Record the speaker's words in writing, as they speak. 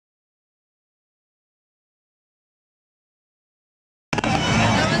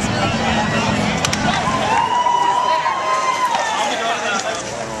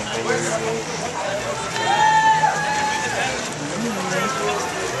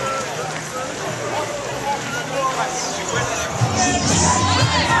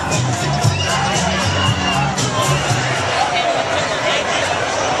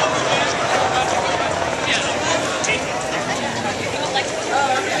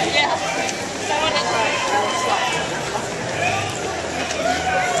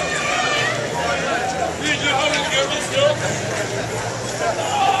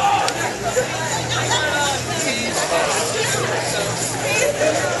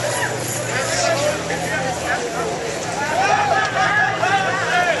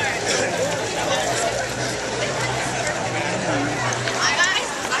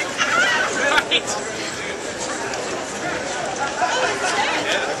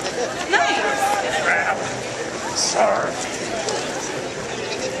Get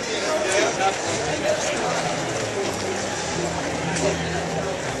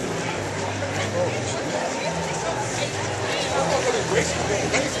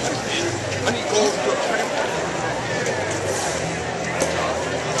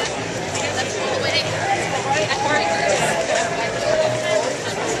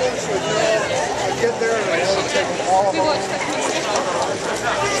there and I want to take them all home.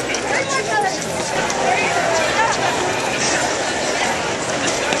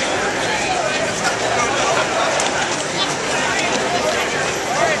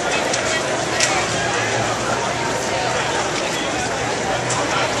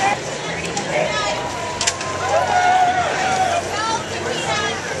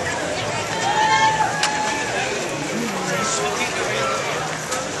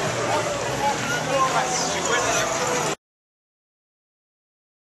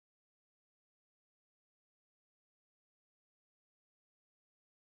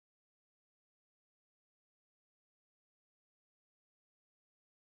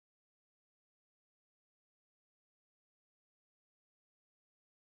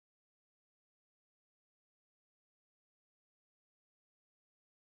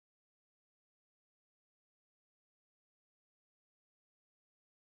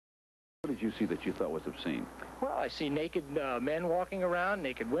 What did you see that you thought was obscene? Well, I see naked men walking around,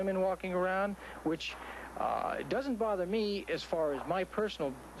 naked women walking around, which it doesn't bother me as far as my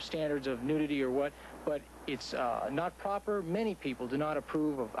personal standards of nudity or what, but it's not proper. Many people do not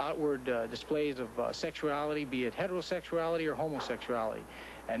approve of outward displays of sexuality, be it heterosexuality or homosexuality.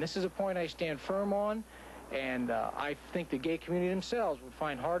 And this is a point I stand firm on, and I think the gay community themselves would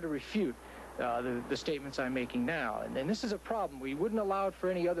find hard to refute the statements I'm making now. And this is a problem. We wouldn't allow it for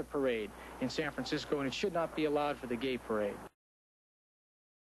any other parade in San Francisco, and it should not be allowed for the gay parade.